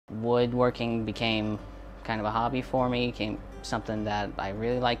woodworking became kind of a hobby for me, became something that I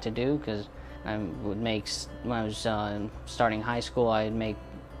really like to do, because when I was starting high school, I'd make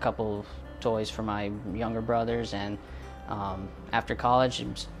a couple of toys for my younger brothers, and after college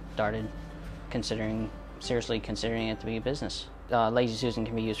started seriously considering it to be a business. Lazy Susan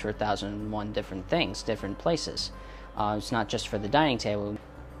can be used for 1,001 different things, different places. It's not just for the dining table.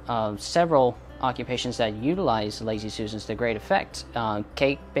 Several occupations that utilize Lazy Susans to great effect.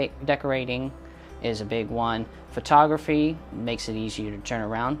 Cake decorating is a big one. Photography makes it easier to turn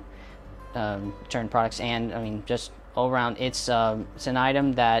around, turn products, and I mean just all around. It's an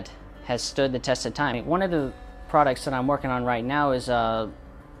item that has stood the test of time. One of the products that I'm working on right now is a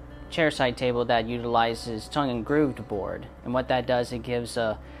chairside table that utilizes tongue and grooved board, and what that does, it gives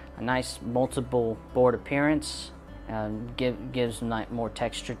a nice multiple board appearance, gives more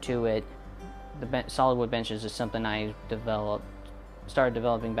texture to it. The solid wood benches is something I started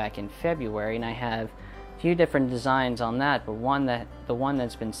developing back in February, and I have a few different designs on that, but the one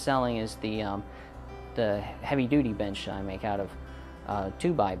that's been selling is the heavy duty bench I make out of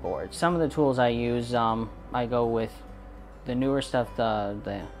 2x board. Some of the tools I use, I go with the newer stuff,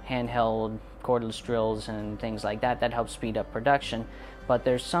 the handheld cordless drills and things like that. That helps speed up production. But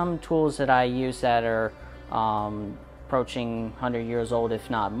there's some tools that I use that are approaching 100 years old, if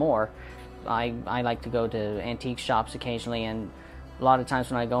not more. I like to go to antique shops occasionally, and a lot of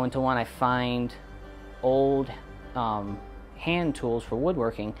times when I go into one, I find old hand tools for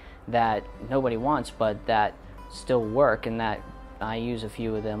woodworking that nobody wants, but that still work, and that I use a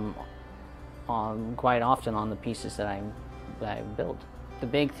few of them quite often on the pieces that I build. The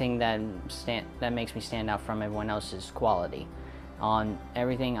big thing that makes me stand out from everyone else is quality. On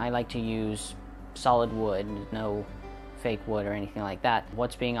everything, I like to use solid wood, no fake wood or anything like that.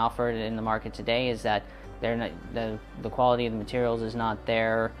 What's being offered in the market today is that the quality of the materials is not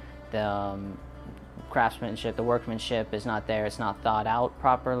there, the craftsmanship, the workmanship is not there, it's not thought out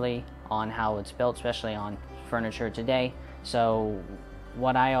properly on how it's built, especially on furniture today. So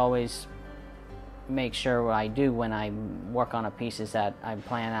what I always make sure what I do when I work on a piece is that I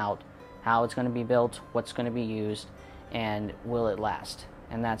plan out how it's going to be built, what's going to be used, and will it last.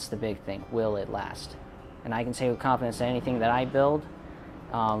 And that's the big thing, will it last? And I can say with confidence that anything that I build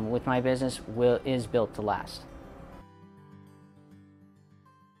with my business is built to last.